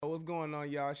What's going on,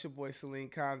 y'all? It's your boy Salim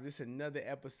Collins. This is another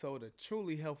episode of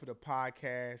Truly Helpful the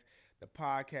Podcast. The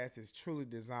podcast is truly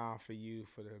designed for you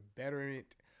for the betterment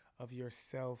of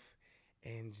yourself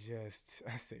and just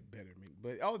I say betterment,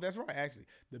 but that's right, actually.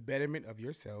 The betterment of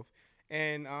yourself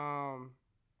and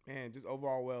man, just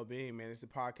overall well-being, man. It's a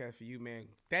podcast for you, man.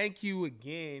 Thank you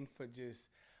again for just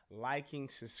liking,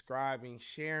 subscribing,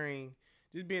 sharing,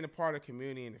 just being a part of the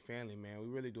community and the family, man. We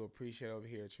really do appreciate it over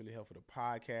here at Truly Helpful the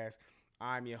Podcast.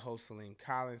 I'm your host, Salim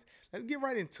Collins. Let's get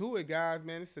right into it, guys,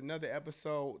 man. This is another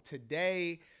episode.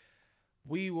 Today,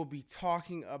 we will be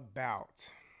talking about,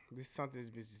 this is something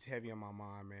that's been just heavy on my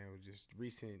mind, man, with just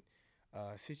recent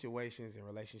situations and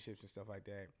relationships and stuff like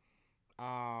that.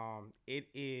 It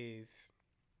is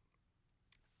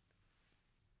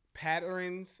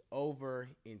patterns over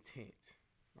intent.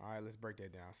 All right, let's break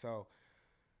that down. So,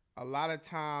 a lot of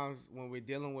times when we're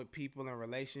dealing with people in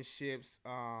relationships,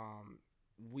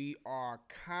 we are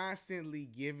constantly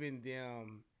giving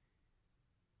them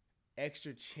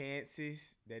extra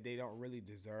chances that they don't really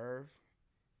deserve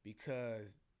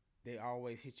because they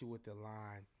always hit you with the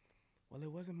line, well,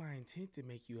 it wasn't my intent to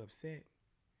make you upset,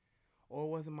 or it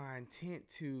wasn't my intent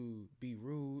to be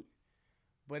rude.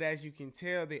 But as you can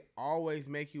tell, they always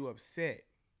make you upset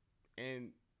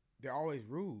and they're always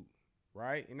rude,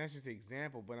 right? And that's just an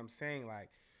example, but I'm saying,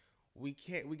 like, we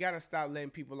got to stop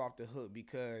letting people off the hook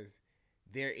because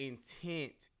their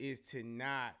intent is to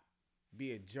not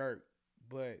be a jerk,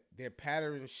 but their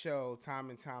patterns show time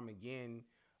and time again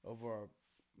over a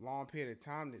long period of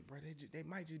time that, bro, they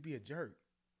might just be a jerk.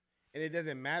 And it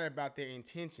doesn't matter about their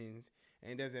intentions,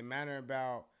 and it doesn't matter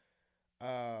about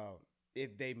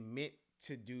if they meant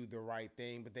to do the right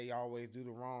thing, but they always do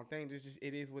the wrong thing.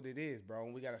 It is what it is, bro.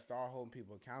 And we got to start holding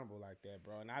people accountable like that,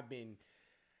 bro. And I've been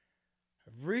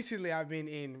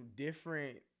in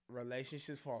different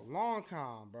relationships for a long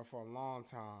time, bro,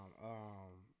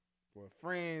 with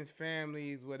friends,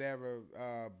 families, whatever.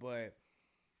 But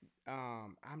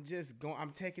I'm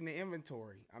taking the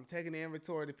inventory. I'm taking the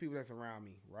inventory of the people that's around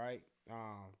me, right?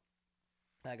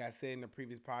 Like I said in the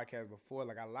previous podcast before,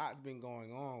 like, a lot's been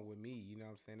going on with me, you know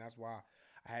what I'm saying? That's why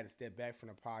I had to step back from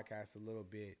the podcast a little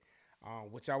bit,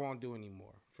 which I won't do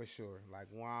anymore, for sure. Like,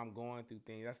 while I'm going through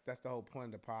things, that's the whole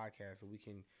point of the podcast, so we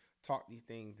can talk these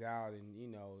things out and, you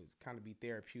know, it's kind of be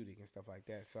therapeutic and stuff like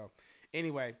that. So,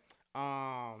 anyway,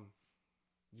 yeah,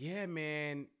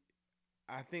 man,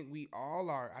 I think we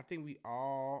all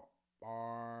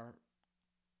are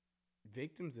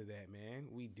victims of that, man.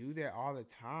 We do that all the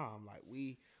time. Like,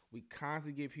 we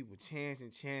constantly give people chance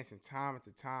and time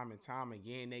after time and time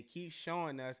again. They keep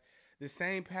showing us the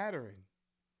same pattern.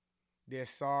 They're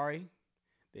sorry,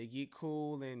 they get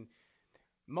cool, and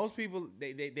most people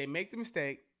they make the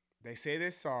mistake. They say they're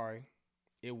sorry.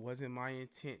 It wasn't my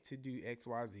intent to do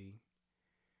XYZ.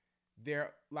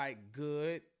 They're like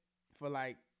good for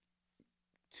like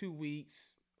 2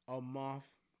 weeks, a month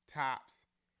tops,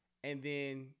 and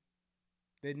then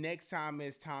the next time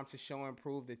it's time to show and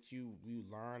prove that you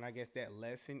learn, I guess, that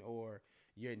lesson, or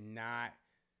you're not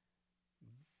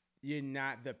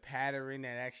the pattern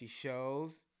that actually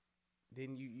shows,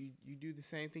 then you do the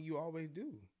same thing you always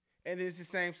do. And it's the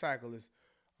same cycle. It's,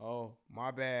 oh,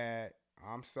 my bad.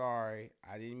 I'm sorry.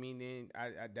 I didn't mean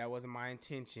to, that wasn't my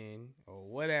intention, or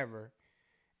whatever.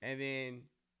 And then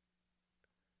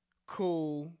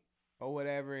cool, or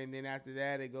whatever. And then after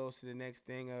that, it goes to the next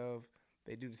thing of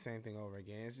they do the same thing over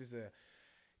again. It's just a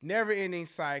never-ending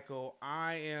cycle.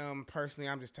 I'm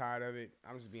just tired of it.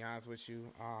 I'm just being honest with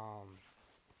you.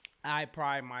 I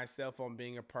pride myself on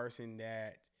being a person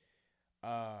that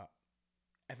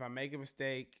if I make a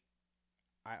mistake,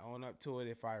 I own up to it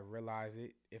if I realize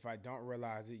it. If I don't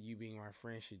realize it, you being my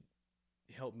friend should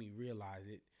help me realize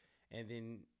it. And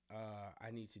then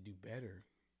I need to do better,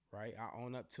 right? I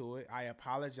own up to it. I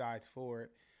apologize for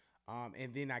it.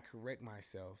 And then I correct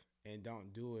myself and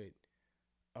don't do it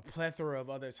a plethora of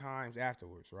other times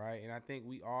afterwards, right? And I think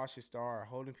we all should start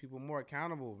holding people more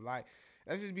accountable. Like,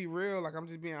 let's just be real. Like, I'm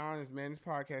just being honest, man. This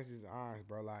podcast is honest,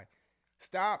 bro. Like,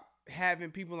 stop having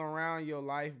people around your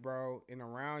life, bro, and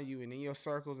around you and in your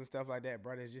circles and stuff like that,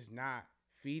 bro, that's just not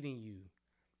feeding you.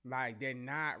 Like, they're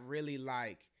not really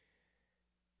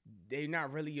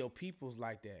your peoples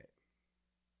like that.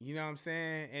 You know what I'm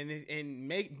saying? And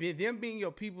them being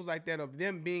your peoples like that, of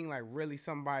them being like really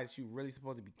somebody that you really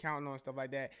supposed to be counting on, stuff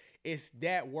like that. It's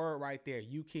that word right there.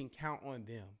 You can count on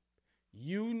them.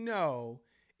 You know,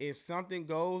 if something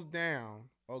goes down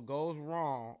or goes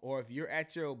wrong, or if you're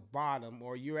at your bottom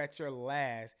or you're at your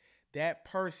last, that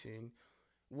person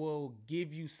will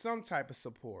give you some type of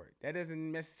support. That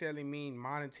doesn't necessarily mean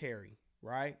monetary,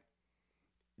 right?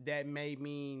 that may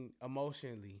mean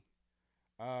emotionally,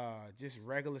 just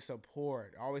regular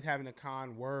support, always having a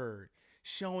kind word,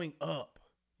 showing up.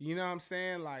 You know what I'm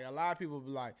saying? Like a lot of people be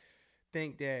like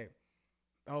think that,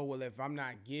 oh well, if I'm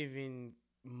not giving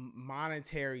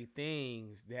monetary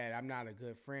things, that I'm not a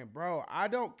good friend. Bro, I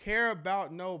don't care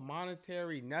about no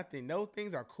monetary nothing. Those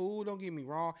things are cool, don't get me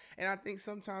wrong, and I think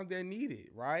sometimes they're needed,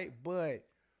 right? But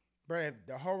bro, if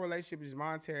the whole relationship is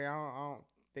monetary, I don't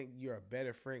think you're a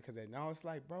better friend because no, it's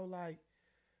like, bro,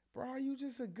 are you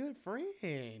just a good friend?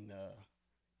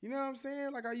 You know what I'm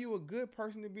saying? Like, are you a good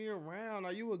person to be around?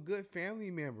 Are you a good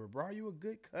family member, bro? Are you a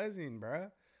good cousin,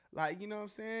 bro? Like, you know what I'm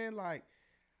saying? Like,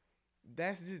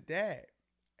 that's just that.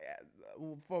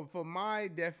 For my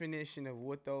definition of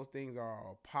what those things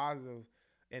are, a positive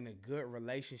and a good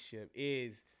relationship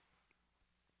is,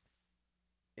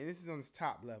 and this is on this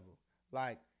top level,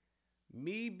 like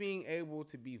me being able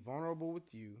to be vulnerable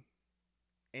with you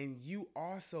and you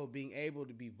also being able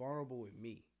to be vulnerable with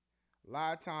me. A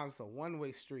lot of times it's a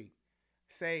one-way street.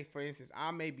 Say, for instance, I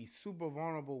may be super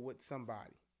vulnerable with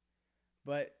somebody,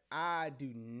 but I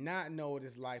do not know what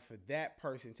it's like for that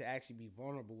person to actually be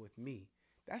vulnerable with me.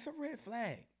 That's a red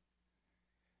flag.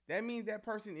 That means that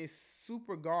person is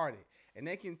super guarded and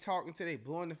they can talk until they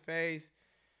blue in the face.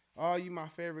 Oh, you my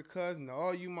favorite cousin.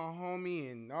 Oh, you my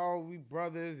homie. And all we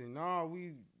brothers and all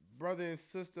we brother and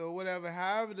sister or whatever.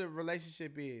 However the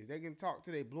relationship is, they can talk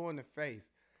till they blue in the face.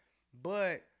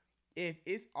 But if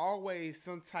it's always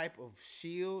some type of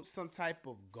shield, some type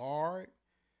of guard,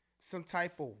 some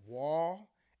type of wall,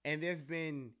 and there's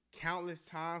been countless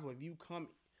times where if you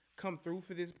come through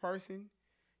for this person,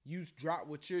 you drop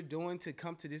what you're doing to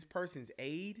come to this person's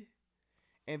aid,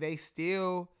 and they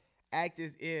still act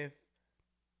as if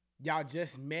y'all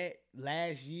just met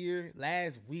last year,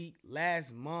 last week,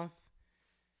 last month.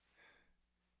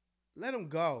 Let them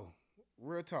go.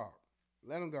 Real talk.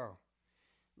 Let them go.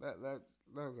 Let them go.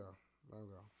 Let them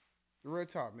go. Real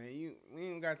talk, man. We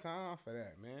ain't got time for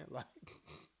that, man. Like,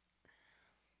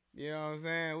 you know what I'm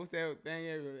saying? What's that thing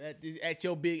at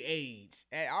your big age?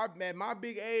 At my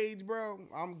big age, bro,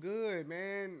 I'm good,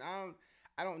 man.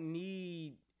 I don't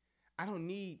need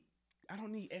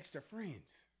extra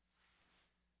friends.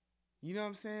 You know what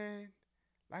I'm saying?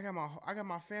 I got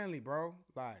my family, bro.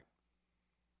 Like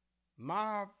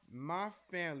my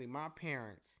family, my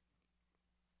parents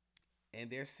and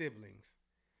their siblings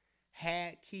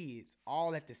had kids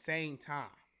all at the same time.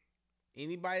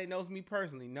 Anybody that knows me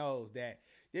personally knows that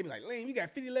they be like, Liam, you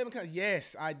got 50, 11 cousins.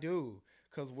 Yes, I do.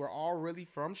 Because we're all really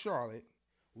from Charlotte.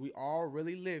 We all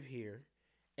really live here.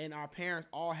 And our parents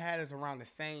all had us around the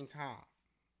same time.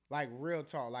 Like, real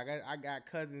talk. Like, I got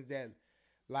cousins that,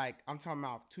 like, I'm talking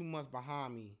about 2 months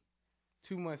behind me,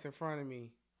 2 months in front of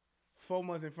me, 4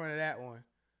 months in front of that one,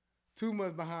 2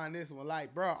 months behind this one.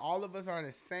 Like, bro, all of us are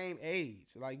the same age.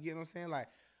 Like, you know what I'm saying? Like,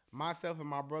 myself and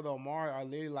my brother Omari are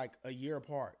literally like a year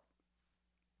apart.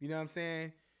 You know what I'm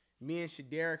saying? Me and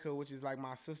Shaderica, which is like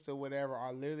my sister, whatever,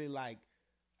 are literally like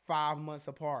 5 months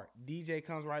apart. DJ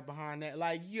comes right behind that.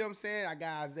 Like, you know what I'm saying? I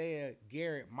got Isaiah,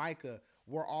 Garrett, Micah.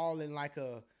 We're all in like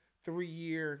a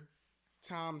 3-year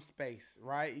time space,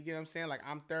 right? You get what I'm saying? Like,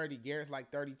 I'm 30. Garrett's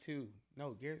like 32.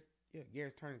 No, Garrett's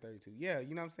turning 32. Yeah,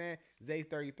 you know what I'm saying? Zay's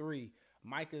 33.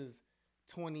 Micah's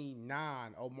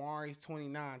 29. Omari's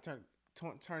 29.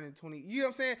 Turning 20. You know what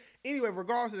I'm saying? Anyway,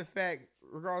 regardless of the fact,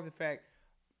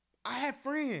 I have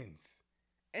friends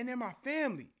and they're my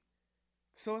family.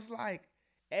 So it's like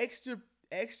extra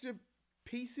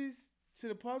pieces to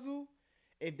the puzzle.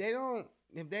 If they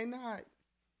not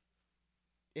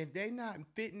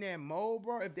fitting that mold,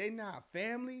 bro, if they not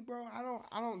family, bro,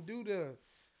 I don't do the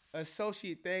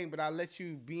associate thing, but I let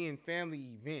you be in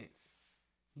family events.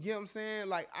 You know what I'm saying?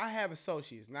 Like, I have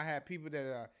associates and I have people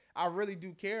that I really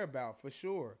do care about for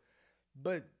sure.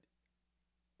 But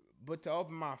to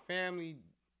open my family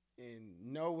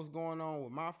and know what's going on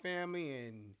with my family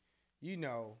and, you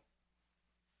know,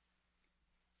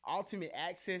 ultimate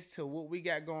access to what we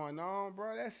got going on,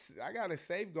 bro, I gotta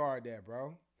safeguard that,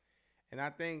 bro. And I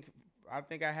think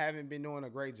I haven't been doing a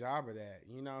great job of that.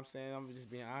 You know what I'm saying? I'm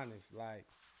just being honest. Like,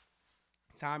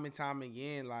 time and time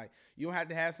again, like, you don't have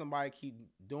to have somebody keep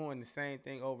doing the same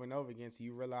thing over and over again so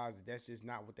you realize that that's just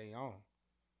not what they own.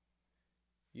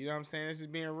 You know what I'm saying? It's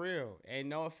just being real. And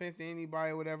no offense to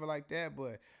anybody or whatever like that,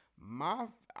 but I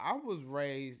was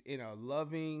raised in a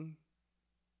loving,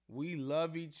 we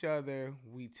love each other.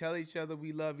 We tell each other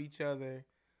we love each other.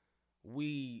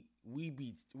 We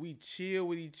chill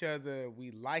with each other.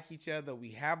 We like each other.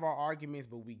 We have our arguments,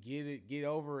 but we get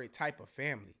over it type of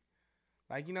family.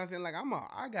 Like, you know what I'm saying? Like,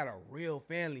 I got a real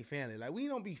family. Like, we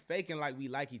don't be faking like we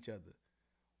like each other.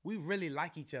 We really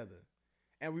like each other.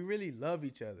 and we really love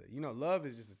each other. You know, love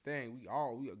is just a thing. We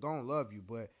gonna love you,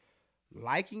 but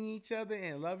liking each other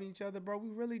and loving each other, bro, we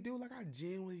really do. Like, I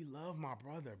genuinely love my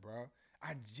brother, bro.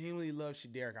 I genuinely love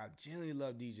Shaderick. I genuinely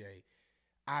love DJ,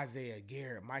 Isaiah,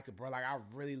 Garrett, Micah, bro. Like, I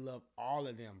really love all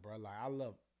of them, bro. Like, I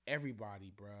love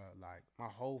everybody, bro. Like, my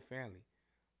whole family.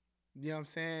 You know what I'm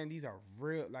saying? These are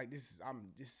real. Like, I'm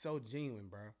just so genuine,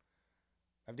 bro.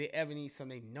 If they ever need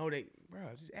something, they know bro,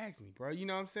 just ask me, bro. You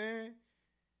know what I'm saying?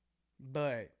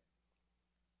 But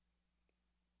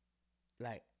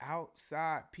like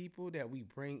outside people that we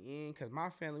bring in, cause my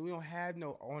family, we don't have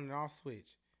no on and off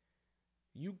switch.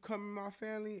 You come in my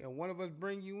family and one of us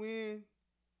bring you in,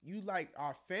 you like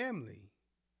our family.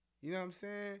 You know what I'm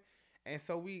saying? And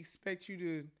so we expect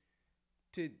you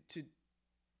to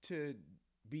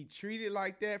be treated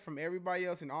like that from everybody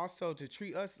else, and also to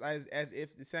treat us as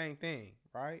if the same thing,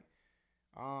 right?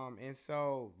 And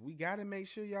so we gotta make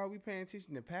sure y'all we paying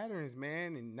attention to patterns,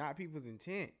 man, and not people's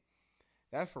intent.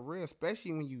 That's for real,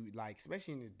 especially when you like,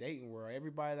 especially in this dating world.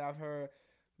 Everybody that I've heard,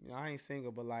 you know, I ain't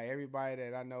single, but like everybody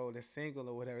that I know that's single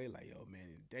or whatever, they like, yo,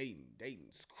 man,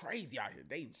 dating's crazy out here.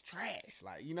 Dating's trash.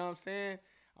 Like, you know what I'm saying?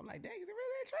 I'm like, dang, is it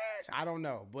really that trash? I don't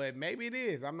know, but maybe it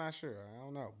is. I'm not sure. I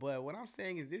don't know. But what I'm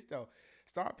saying is this though: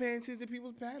 start paying attention to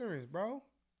people's patterns, bro.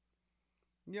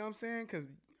 You know what I'm saying? Because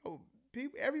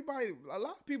people, everybody, a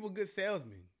lot of people good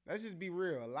salesmen. Let's just be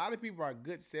real. A lot of people are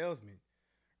good salesmen,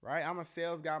 right? I'm a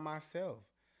sales guy myself.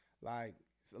 Like,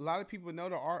 a lot of people know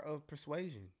the art of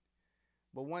persuasion.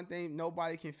 But one thing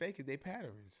nobody can fake is their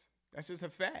patterns. That's just a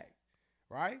fact,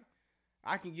 right?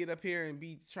 I can get up here and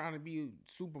be trying to be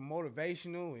super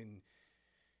motivational and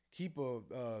keep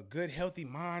a good, healthy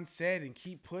mindset and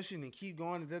keep pushing and keep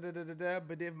going,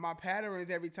 But if my patterns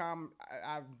every time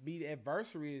I meet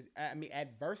adversity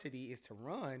is to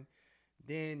run,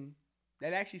 then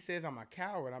that actually says I'm a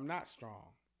coward. I'm not strong,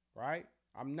 right?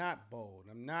 I'm not bold.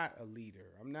 I'm not a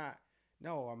leader. I'm a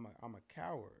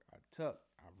coward. I tuck.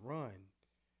 I run.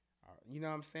 You know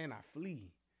what I'm saying? I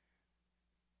flee.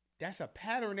 That's a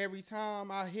pattern every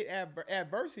time I hit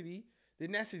adversity.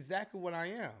 Then that's exactly what I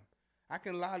am. I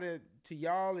can lie to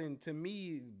y'all and to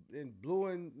me and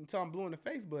until I'm blue in the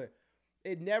face, but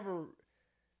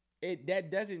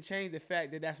that doesn't change the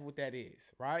fact that that's what that is,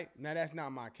 right? Now that's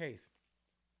not my case,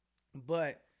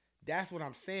 but that's what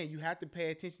I'm saying. You have to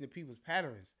pay attention to people's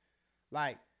patterns.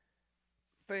 Like,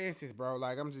 for instance, bro,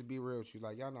 like, I'm just be real with you.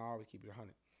 Like, y'all know I always keep it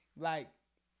 100. Like,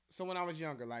 so when I was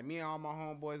younger, like me and all my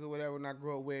homeboys or whatever, when I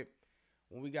grew up with,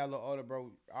 when we got a little older,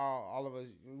 bro, all of us,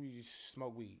 we just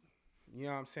smoke weed. You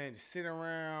know what I'm saying? Just sit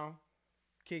around,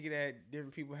 kick it at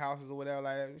different people's houses or whatever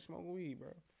like that. We smoking weed, bro.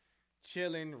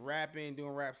 Chilling, rapping,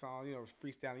 doing rap songs, you know,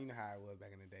 freestyling. You know how it was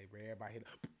back in the day, bro. Everybody hit,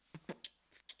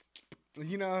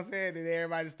 you know what I'm saying? Then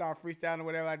everybody just start freestyling or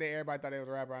whatever like that. Everybody thought they was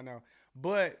a rapper, I know.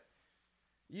 But,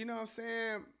 you know what I'm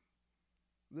saying?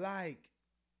 Like,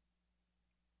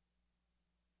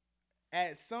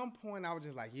 at some point, I was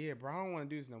just like, yeah, bro, I don't want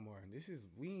to do this no more.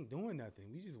 We ain't doing nothing.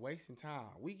 We just wasting time.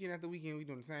 Weekend after weekend, we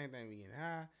doing the same thing. We getting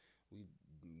high. We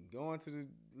going to the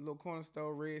little corner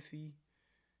store, Red Sea,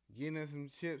 getting us some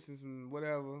chips and some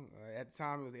whatever. At the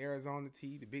time, it was Arizona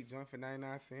tea, the big joint for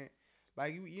 99 cents.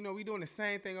 Like, you know, we doing the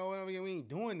same thing over and over again. We ain't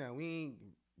doing that. We ain't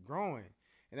growing.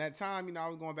 And at the time, you know, I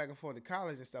was going back and forth to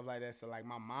college and stuff like that. So, like,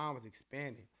 my mind was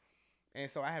expanding. And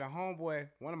so I had a homeboy,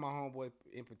 one of my homeboys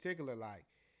in particular, like,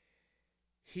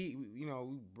 he, you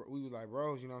know, we was like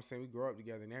bros, you know what I'm saying? We grew up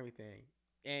together and everything.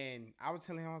 And I was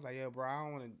telling him, I was like, yo, bro, I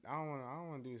don't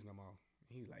want to do this no more.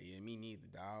 He was like, yeah, me neither,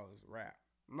 dog. It's a rap.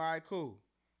 I'm like, cool.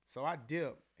 So I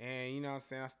dipped, and you know what I'm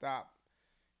saying? I stopped,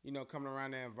 you know, coming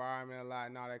around the environment a lot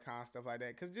and all that kind of stuff like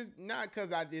that. Cause just not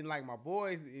cause I didn't like my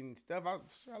boys and stuff. I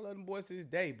love them boys to this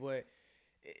day, but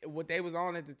what they was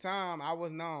on at the time, I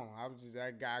wasn't on. I was just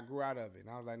that guy. I grew out of it, and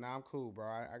I was like, nah, I'm cool, bro.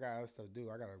 I got other stuff to do.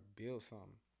 I gotta build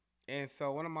something. And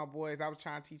so one of my boys, I was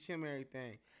trying to teach him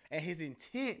everything. And his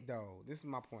intent, though, this is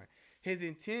my point. His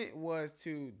intent was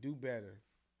to do better.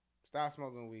 Stop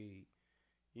smoking weed.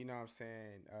 You know what I'm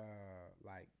saying?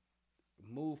 Like,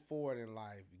 move forward in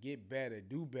life. Get better.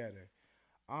 Do better.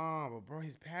 But, bro,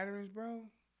 his patterns, bro,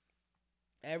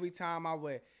 every time I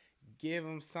would give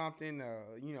him something,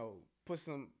 you know, put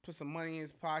some money in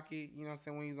his pocket, you know what I'm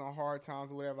saying, when he was on hard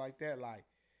times or whatever like that, like,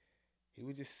 he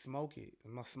would just smoke it.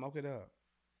 Smoke it up.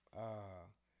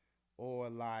 Or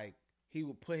like he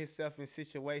would put himself in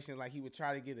situations like he would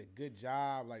try to get a good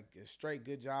job, like a straight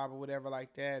good job or whatever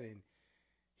like that, and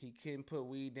he couldn't put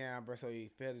weed down, bro, so he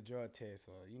failed the drug test,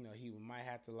 or you know, he might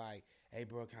have to like, hey,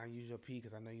 bro, can I use your pee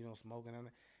because I know you don't smoke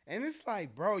and it's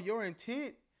like, bro, your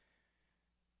intent.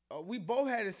 We both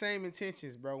had the same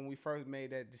intentions, bro, when we first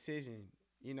made that decision.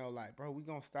 like, bro, we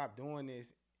gonna stop doing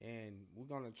this and we're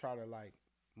gonna try to like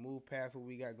move past what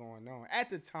we got going on at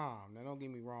the time. Now, don't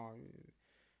get me wrong.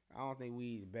 I don't think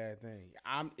weed is a bad thing.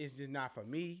 It's just not for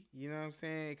me. You know what I'm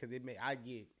saying? Because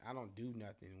I don't do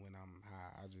nothing when I'm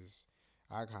high.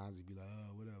 I constantly be like,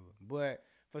 oh, whatever. But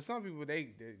for some people,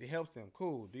 it helps them.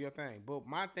 Cool, do your thing. But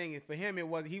my thing is, for him,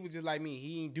 he was just like me.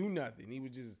 He ain't do nothing. He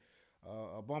was just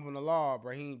a bump in the law,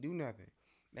 bro. He ain't do nothing.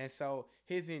 And so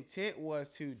his intent was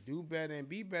to do better and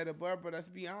be better. But let's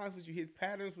be honest with you, his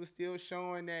patterns were still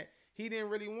showing that he didn't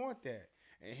really want that.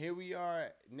 And here we are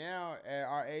now at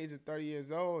our age of 30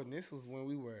 years old, and this was when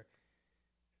we were,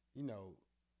 you know,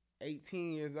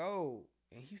 18 years old,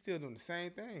 and he's still doing the same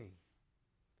thing.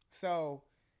 So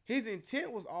his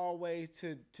intent was always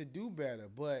to do better,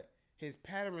 but his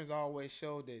patterns always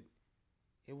showed that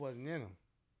it wasn't in him.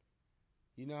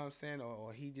 You know what I'm saying?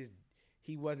 Or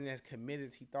he wasn't as committed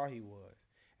as he thought he was.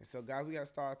 And so, guys, we got to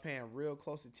start paying real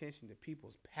close attention to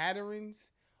people's patterns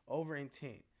over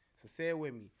intent. So say it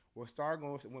with me. When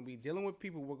we're dealing with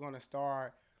people, we're going to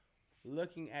start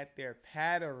looking at their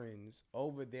patterns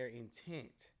over their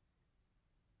intent,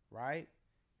 right?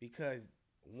 Because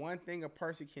one thing a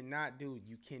person cannot do,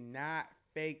 you cannot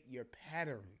fake your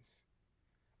patterns.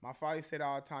 My father said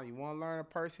all the time, you want to learn a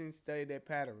person, study their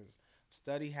patterns.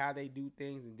 Study how they do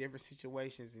things in different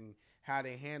situations and how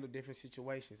they handle different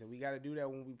situations. And we got to do that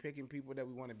when we picking people that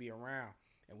we want to be around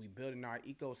and we building our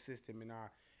ecosystem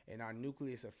and our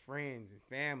nucleus of friends and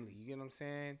family. You get what I'm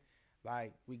saying?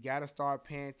 Like, we got to start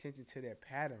paying attention to their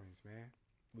patterns, man.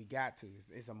 We got to.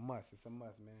 It's a must. It's a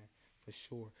must, man, for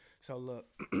sure. So, look,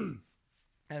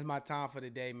 that's my time for the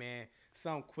day, man.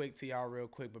 Something quick to y'all real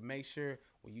quick, but make sure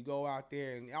when you go out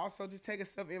there and also just take a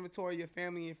self-inventory of your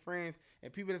family and friends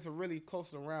and people that's really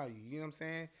close around you. You know what I'm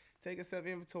saying? Take a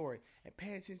self-inventory and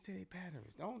pay attention to their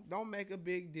patterns. Don't make a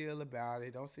big deal about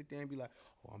it. Don't sit there and be like,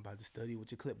 oh, I'm about to study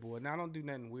with your clipboard. Now, don't do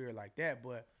nothing weird like that,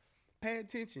 but pay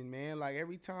attention, man. Like,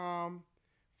 every time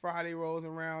Friday rolls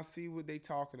around, see what they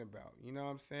talking about. You know what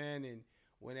I'm saying? And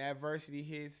when adversity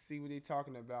hits, see what they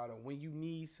talking about. Or when you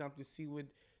need something, see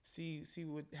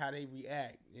how they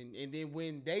react. And then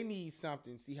when they need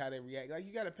something, see how they react. Like,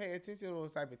 you got to pay attention to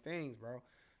those type of things, bro.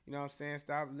 You know what I'm saying?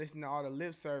 Stop listening to all the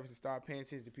lip service and start paying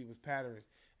attention to people's patterns,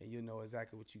 and you'll know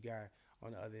exactly what you got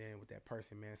on the other end with that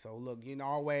person, man. So, look,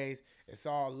 always, it's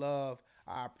all love.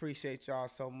 I appreciate y'all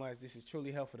so much. This is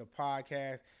Truly Helpful, the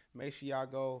podcast. Make sure y'all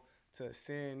go to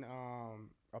Sin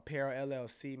Apparel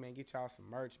LLC, man. Get y'all some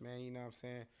merch, man. You know what I'm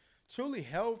saying? Truly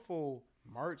Helpful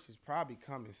merch is probably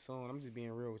coming soon. I'm just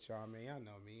being real with y'all, man. Y'all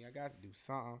know me. I got to do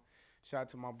something. Shout out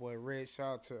to my boy Rich.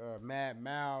 Shout out to Mad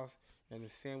Miles and the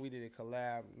Sin. We did a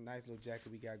collab. Nice little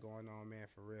jacket we got going on, man,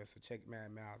 for real. So check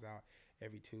Mad Miles out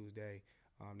every Tuesday.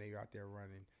 They're out there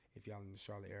running if y'all in the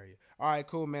Charlotte area. All right,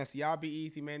 cool, man. So y'all be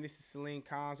easy, man. This is Celine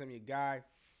Collins. I'm your guy.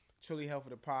 Truly Helpful,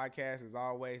 the podcast. As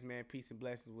always, man, peace and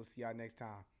blessings. We'll see y'all next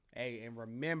time. Hey, and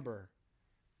remember,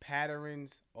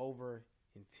 patterns over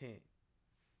intent.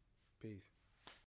 Peace.